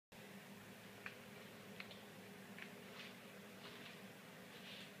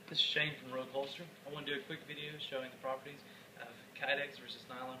This is Shane from Rogue Holster. I want to do a quick video showing the properties of Kydex versus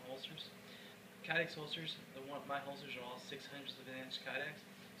nylon holsters. Kydex holsters, my holsters are all 6/100 of an inch Kydex,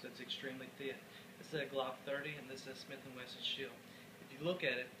 so it's extremely thin. This is a Glock 30 and this is a Smith & Wesson Shield. If you look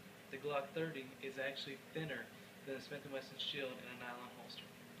at it, the Glock 30 is actually thinner than the Smith & Wesson Shield in a nylon holster.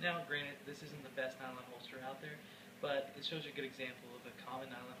 Now, granted, this isn't the best nylon holster out there, but it shows you a good example of a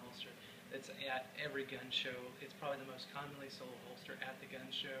common nylon holster that's at every gun show. It's probably the most commonly sold holster at the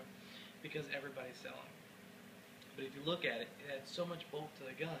gun show because everybody's selling. But if you look at it, it adds so much bulk to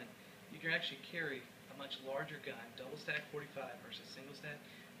the gun, you can actually carry a much larger gun, double stack 45 versus single stack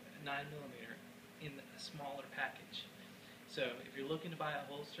 9mm in a smaller package. So if you're looking to buy a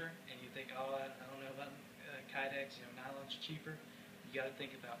holster and you think, oh, I don't know about Kydex, nylon's cheaper, you got to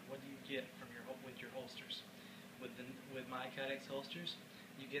think about what do you get from with your holsters. With my Kydex holsters,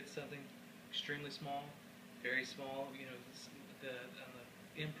 you get something extremely small, very small, on the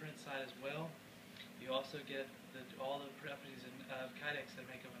imprint side as well. You also get all the properties of Kydex that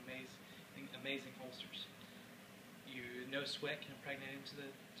make them amazing holsters. No sweat can impregnate into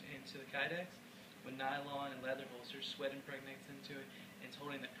the Kydex. With nylon and leather holsters, sweat impregnates into it, and it's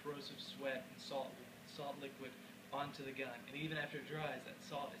holding that corrosive sweat and salt liquid onto the gun. And even after it dries, that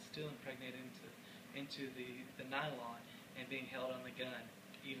salt is still impregnated into the nylon and being held on the gun,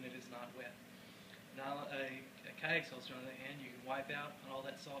 even if it's not wet. A Kydex holster, on the other hand, you can wipe out and all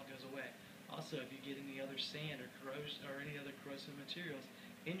that salt goes away. Also, if you get any other sand or corrosion or any other corrosive materials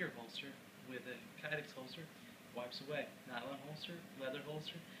in your holster with a Kydex holster, wipes away. Nylon holster, leather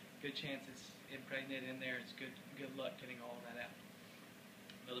holster, good chance it's impregnated in there. It's good luck getting all of that out.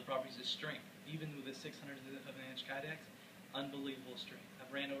 Another property is strength. Even with a 6/100 of an inch Kydex, unbelievable strength.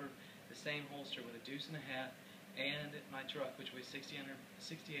 I've ran over the same holster with a deuce and a half and my truck, which weighs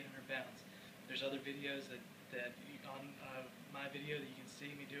 6,800 pounds. There's other videos on my video that you can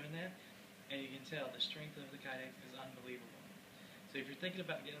see me doing that, and you can tell the strength of the Kydex is unbelievable. So if you're thinking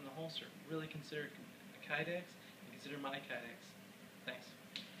about getting the holster, really consider a Kydex and consider my Kydex.